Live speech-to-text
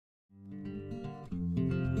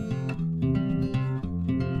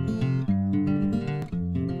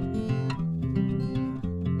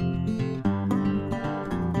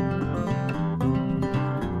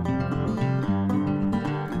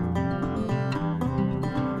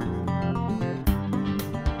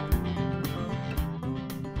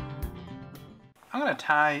going to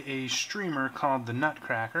tie a streamer called the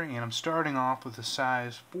Nutcracker, and I'm starting off with a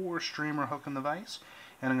size 4 streamer hook in the vise,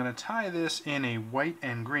 and I'm going to tie this in a white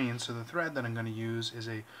and green. So the thread that I'm going to use is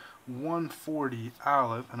a 140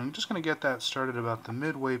 olive, and I'm just going to get that started about the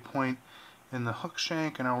midway point in the hook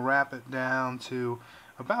shank, and I'll wrap it down to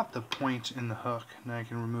about the point in the hook, and I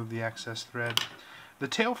can remove the excess thread. The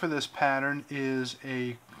tail for this pattern is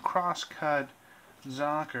a cross-cut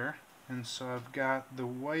zonker, and so I've got the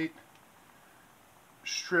white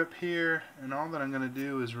strip here, and all that I'm going to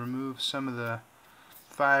do is remove some of the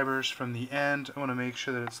fibers from the end. I want to make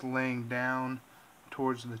sure that it's laying down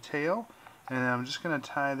towards the tail, and then I'm just going to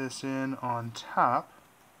tie this in on top.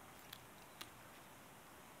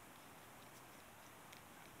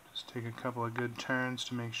 Just take a couple of good turns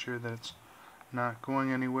to make sure that it's not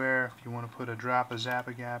going anywhere. If you want to put a drop of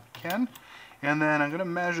Zap-A-Gap, you can. And then I'm going to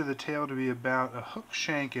measure the tail to be about a hook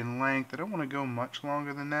shank in length. I don't want to go much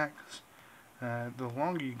longer than that, because the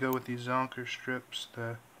longer you go with these zonker strips,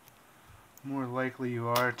 the more likely you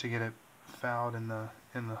are to get it fouled in the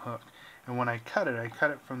hook. And when I cut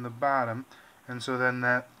it from the bottom, and so then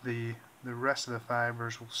the rest of the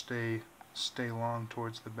fibers will stay long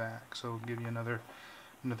towards the back. So it'll give you another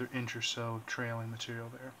inch or so of trailing material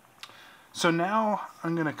there. So now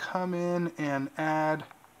I'm going to come in and add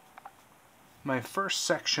my first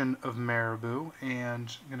section of marabou,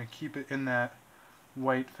 and I'm going to keep it in that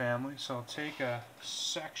white family. So I'll take a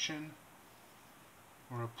section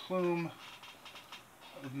or a plume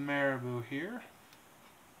of marabou here.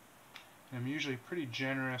 I'm usually pretty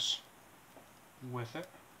generous with it.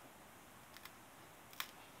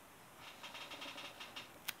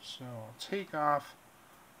 So I'll take off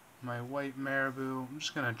my white marabou. I'm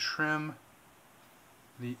just going to trim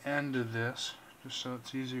the end of this just so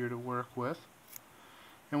it's easier to work with.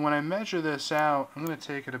 And when I measure this out, I'm going to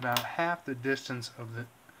take it about half the distance of the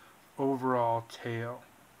overall tail.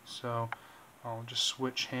 So I'll just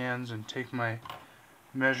switch hands and take my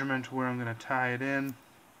measurement to where I'm going to tie it in.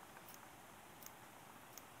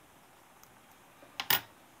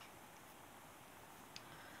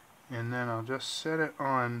 And then I'll just set it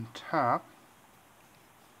on top.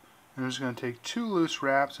 And I'm just going to take 2 loose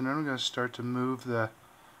wraps, and then I'm going to start to move the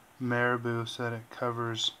marabou so that it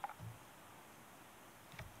covers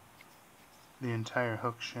the entire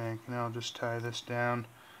hook shank. And I'll just tie this down.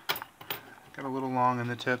 Got a little long in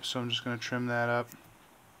the tip, so I'm just going to trim that up.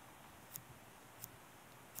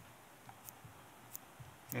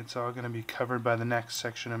 It's all going to be covered by the next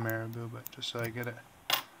section of marabou, but just so I get a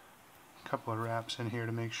couple of wraps in here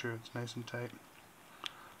to make sure it's nice and tight.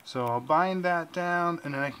 So I'll bind that down,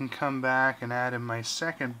 and then I can come back and add in my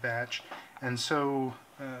second batch. And so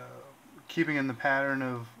keeping in the pattern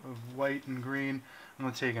of white and green, I'm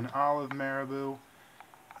going to take an olive marabou,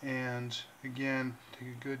 and again take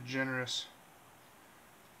a good generous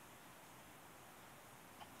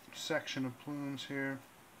section of plumes here.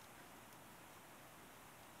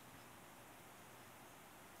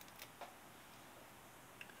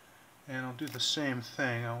 And I'll do the same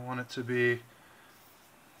thing. I want it to be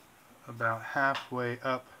about halfway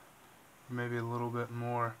up, maybe a little bit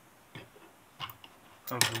more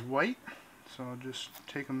of the white. So I'll just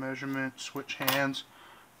take a measurement, switch hands,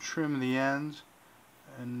 trim the ends,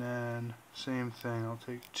 and then same thing. I'll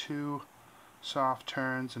take 2 soft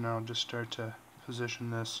turns, and I'll just start to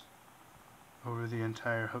position this over the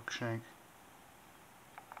entire hook shank.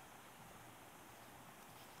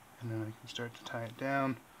 And then I can start to tie it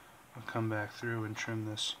down. I'll come back through and trim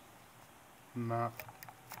this knot.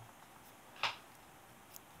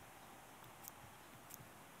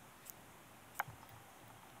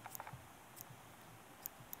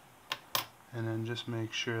 And then just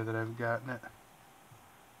make sure that I've gotten it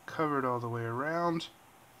covered all the way around.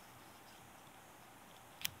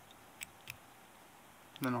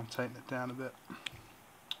 Then I'll tighten it down a bit.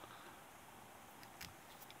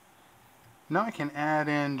 Now I can add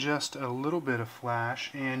in just a little bit of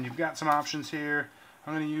flash, and you've got some options here.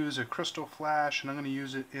 I'm going to use a crystal flash, and I'm going to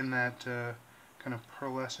use it in that kind of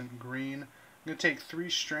pearlescent green. I'm going to take 3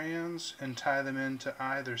 strands and tie them into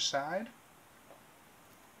either side.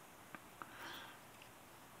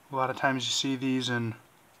 A lot of times you see these in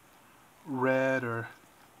red or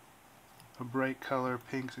a bright color,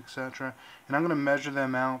 pinks, etc. And I'm going to measure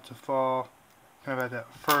them out to fall kind of at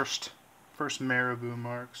that first marabou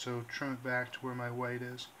mark, so trim it back to where my white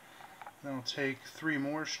is. Then I'll take 3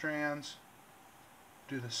 more strands,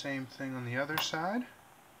 do the same thing on the other side.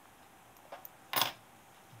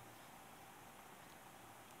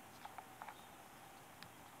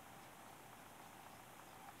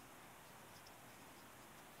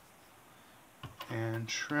 And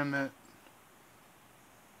trim it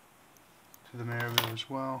to the marabou as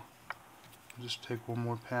well. Just take one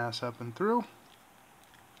more pass up and through.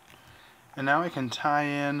 And now I can tie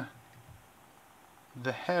in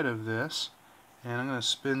the head of this, and I'm going to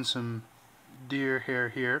spin some deer hair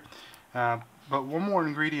here. But one more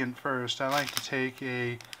ingredient first. I like to take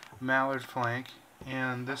a mallard flank,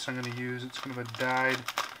 and this I'm going to use, it's kind of a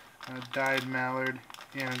dyed mallard,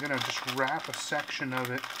 and I'm going to just wrap a section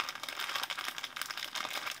of it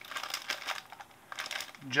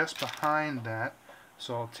just behind that.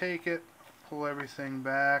 So I'll take it, pull everything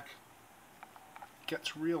back. It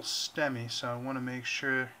gets real stemmy, so I want to make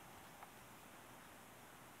sure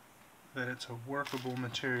that it's a workable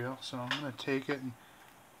material. So I'm going to take it and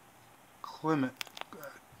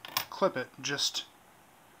clip it just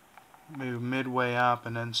move midway up,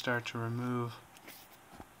 and then start to remove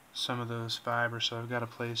some of those fibers, so I've got a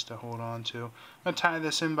place to hold on to. I'm going to tie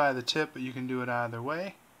this in by the tip, but you can do it either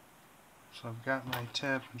way. So I've got my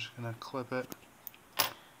tip, I'm just going to clip it.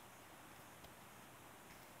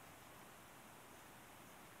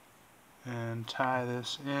 And tie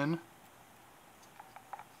this in.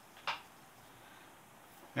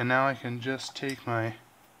 And now I can just take my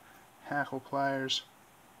hackle pliers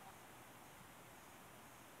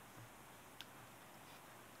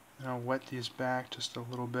and I'll wet these back just a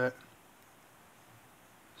little bit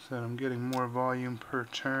so that I'm getting more volume per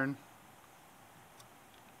turn.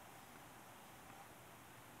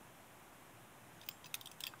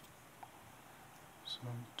 So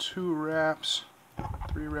 2 wraps,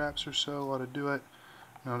 3 wraps or so ought to do it.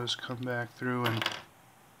 And I'll just come back through and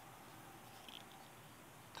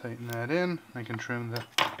tighten that in. I can trim the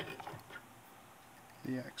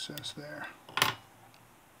excess there.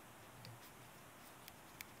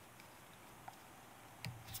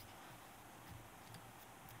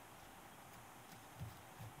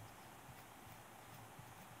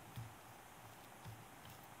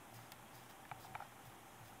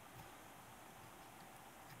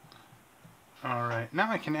 Alright,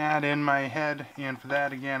 now I can add in my head, and for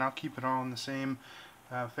that again I'll keep it all in the same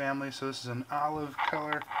family. So this is an olive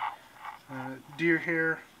color deer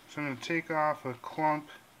hair. So I'm going to take off a clump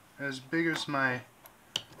as big as my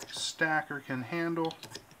stacker can handle.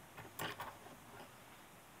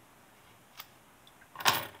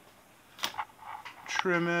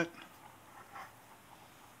 Trim it.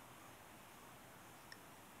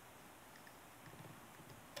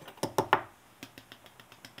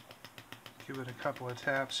 Give it a couple of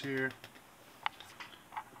taps here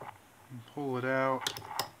and pull it out.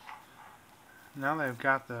 Now that I've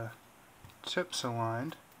got the tips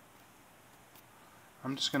aligned,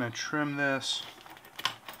 I'm just going to trim this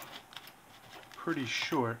pretty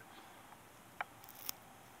short.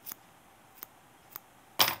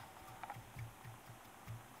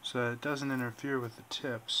 So that it doesn't interfere with the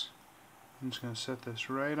tips. I'm just going to set this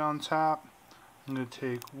right on top. I'm going to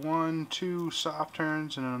take 1, 2 soft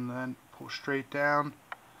turns and then pull straight down,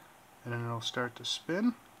 and then it'll start to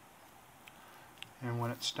spin. And when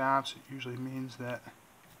it stops, it usually means that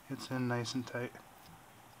it's in nice and tight.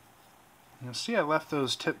 And you'll see I left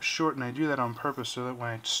those tips short, and I do that on purpose so that when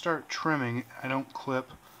I start trimming, I don't clip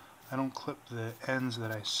the ends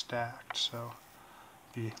that I stacked. So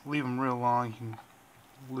if you leave them real long, you can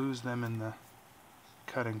lose them in the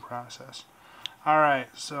cutting process. Alright,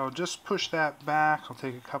 so just push that back. I'll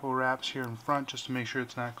take a couple wraps here in front just to make sure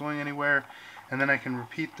it's not going anywhere, and then I can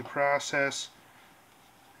repeat the process,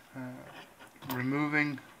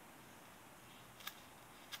 removing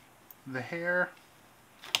the hair.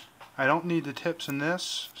 I don't need the tips in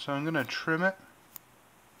this, so I'm going to trim it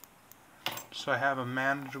so I have a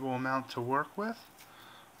manageable amount to work with.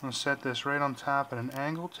 I'm going to set this right on top at an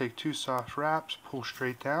angle, take 2 soft wraps, pull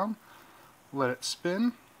straight down, let it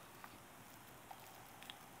spin,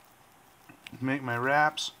 make my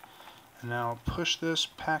wraps, and now I'll push this,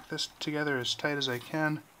 pack this together as tight as I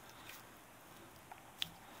can,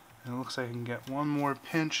 and it looks like I can get one more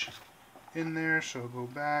pinch in there, so I'll go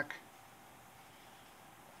back.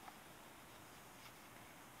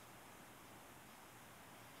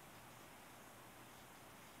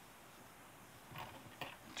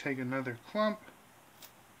 Take another clump.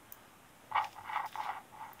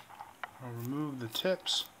 I'll remove the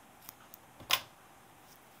tips.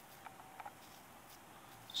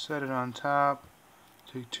 Set it on top.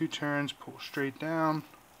 Take 2 turns, pull straight down,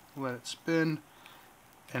 let it spin,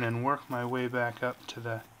 and then work my way back up to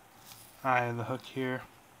the eye of the hook here.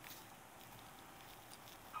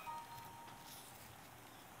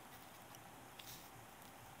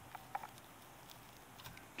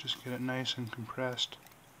 Just get it nice and compressed.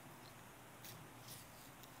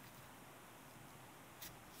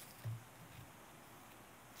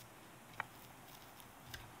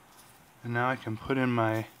 And now I can put in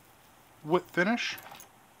my whip finish.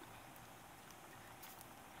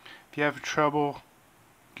 If you have trouble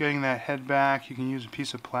getting that head back, you can use a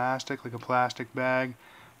piece of plastic, like a plastic bag,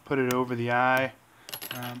 put it over the eye.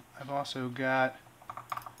 I've also got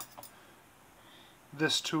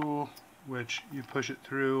this tool, which you push it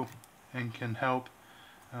through and can help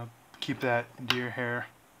keep that deer hair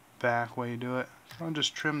back while you do it. So I'll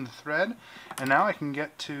just trim the thread, and now I can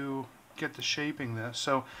get to shaping this.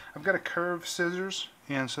 So I've got a curved scissors,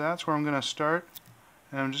 and so that's where I'm going to start,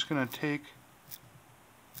 and I'm just going to take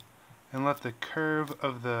and let the curve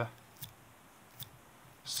of the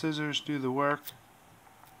scissors do the work.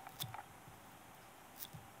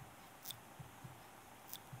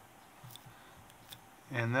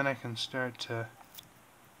 And then I can start to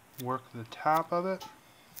work the top of it.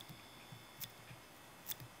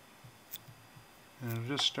 And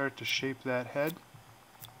it'll just start to shape that head.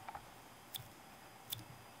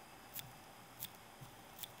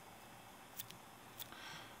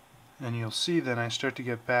 And you'll see then I start to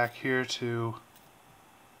get back here to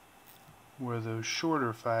where those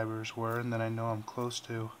shorter fibers were, and then I know I'm close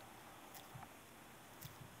to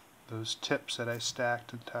those tips that I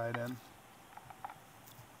stacked and tied in.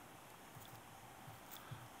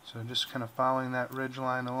 So just kind of following that ridge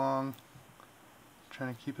line along,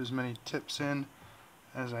 trying to keep as many tips in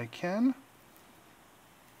as I can.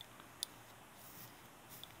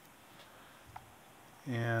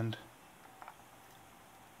 And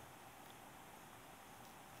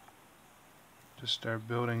just start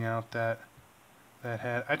building out that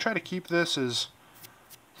head. I try to keep this as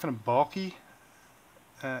kind of bulky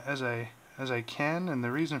as I can, and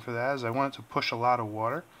the reason for that is I want it to push a lot of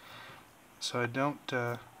water, so I don't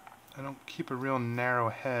keep a real narrow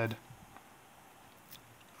head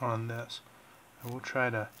on this. I will try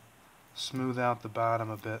to smooth out the bottom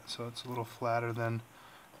a bit so it's a little flatter than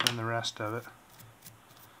the rest of it.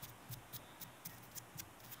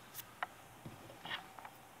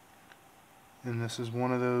 And this is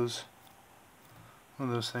one of those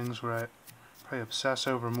things where I probably obsess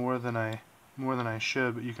over more than I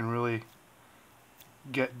should, but you can really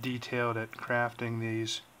get detailed at crafting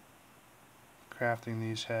these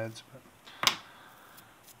heads. But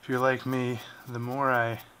if you're like me, the more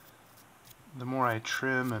I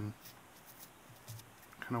trim and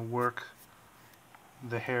kind of work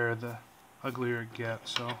the hair, the uglier it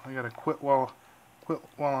gets. So I gotta quit while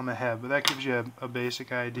I'm ahead, but that gives you a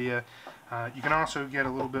basic idea. You can also get a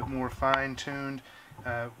little bit more fine-tuned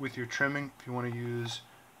with your trimming if you want to use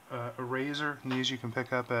a razor, and these you can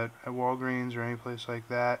pick up at Walgreens or any place like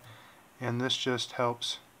that, and this just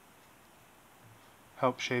helps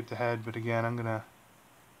shape the head. But again, I'm gonna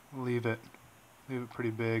leave it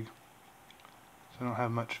pretty big, so I don't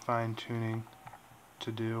have much fine-tuning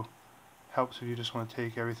to do. Helps if you just want to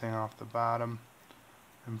take everything off the bottom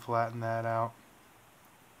and flatten that out.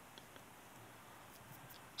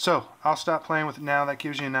 So I'll stop playing with it now. That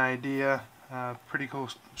gives you an idea. Pretty cool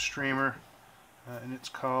streamer, and it's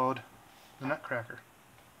called the Nutcracker.